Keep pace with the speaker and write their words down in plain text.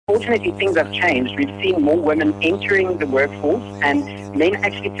Fortunately, things have changed. We've seen more women entering the workforce and men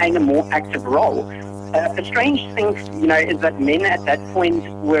actually playing a more active role. A strange thing, is that men at that point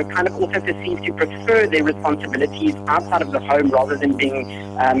were kind of also perceived to prefer their responsibilities outside of the home rather than being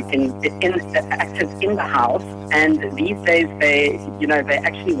active in the house. And these days, they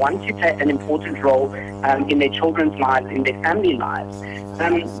actually want to play an important role in their children's lives, in their family lives.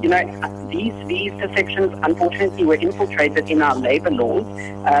 These perceptions, unfortunately, were infiltrated in our labor laws,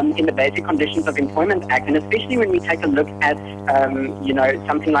 in the Basic Conditions of Employment Act, and especially when we take a look at,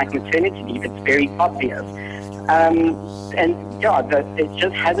 something like maternity leave, it's very obvious. It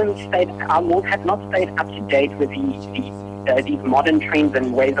just hasn't stayed, our laws have not stayed up to date with these modern trends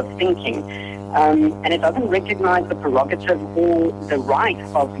and ways of thinking. And it doesn't recognize the prerogative or the right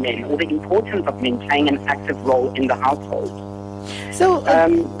of men or the importance of men playing an active role in the household. So,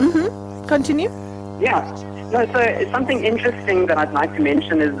 continue. Yeah. No, so something interesting that I'd like to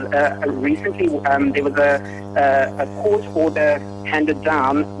mention is recently there was a court order handed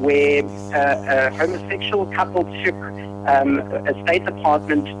down where a homosexual couple took a state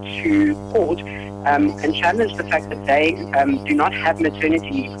department to court and challenged the fact that they do not have maternity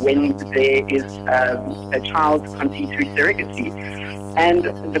leave when there is a child conceived through surrogacy. And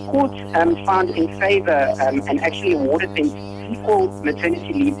the court found in favor and actually awarded them equal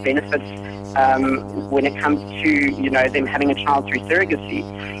maternity leave benefits when it comes to, them having a child through surrogacy.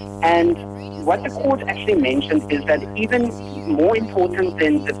 And what the court actually mentioned is that even more important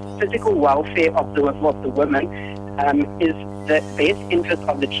than the physical welfare of the woman is the best interest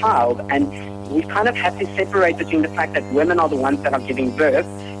of the child. And we kind of have to separate between the fact that women are the ones that are giving birth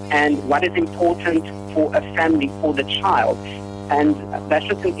and what is important for a family, for the child. And that's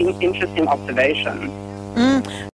just an interesting observation.